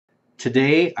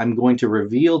Today, I'm going to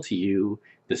reveal to you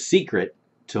the secret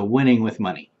to winning with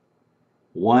money.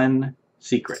 One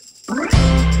secret.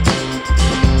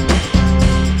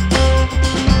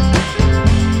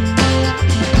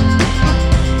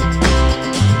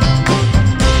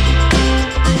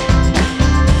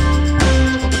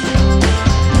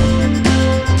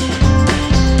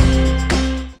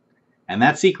 And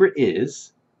that secret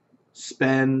is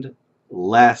spend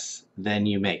less than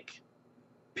you make.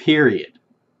 Period.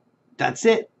 That's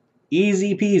it.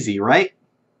 Easy peasy, right?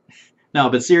 No,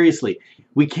 but seriously,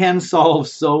 we can solve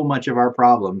so much of our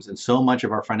problems and so much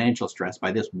of our financial stress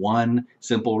by this one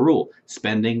simple rule: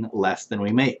 spending less than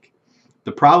we make.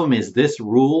 The problem is this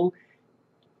rule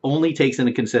only takes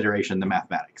into consideration the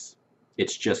mathematics.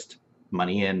 It's just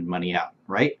money in, money out,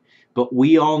 right? But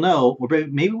we all know, or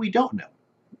maybe we don't know.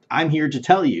 I'm here to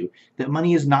tell you that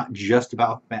money is not just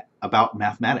about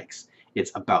mathematics.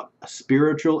 It's about a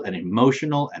spiritual and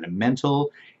emotional and a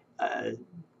mental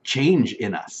change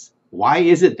in us. Why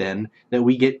is it then that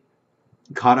we get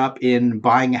caught up in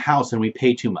buying a house and we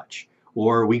pay too much?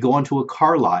 Or we go onto a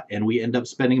car lot and we end up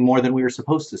spending more than we were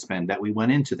supposed to spend, that we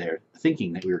went into there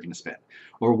thinking that we were going to spend?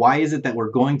 Or why is it that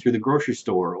we're going through the grocery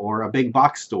store or a big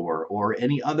box store or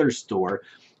any other store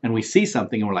and we see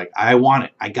something and we're like, I want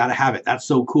it, I gotta have it, that's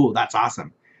so cool, that's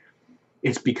awesome?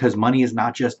 It's because money is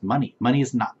not just money. Money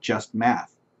is not just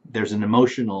math. There's an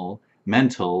emotional,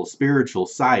 mental, spiritual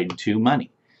side to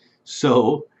money.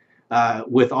 So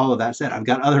with all of that said, I've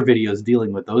got other videos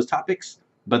dealing with those topics,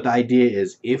 but the idea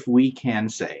is, if we can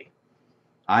say,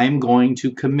 I'm going to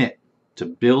commit to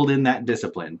build in that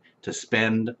discipline to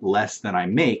spend less than I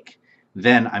make,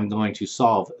 then I'm going to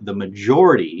solve the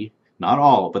majority, not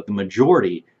all, but the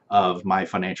majority of my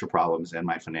financial problems and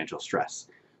my financial stress.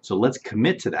 So let's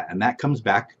commit to that. And that comes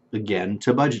back again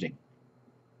to budgeting.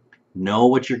 Know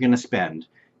what you're going to spend.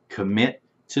 Commit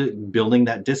to building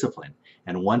that discipline.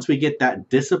 And once we get that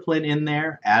discipline in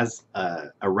there as a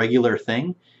regular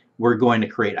thing, we're going to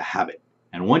create a habit.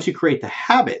 And once you create the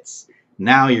habits,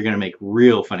 now you're going to make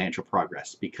real financial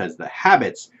progress, because the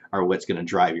habits are what's going to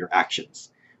drive your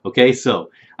actions. Okay,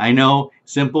 so I know,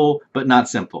 simple but not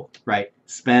simple, right?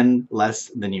 Spend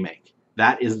less than you make.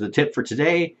 That is the tip for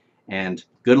today, and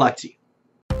good luck to you.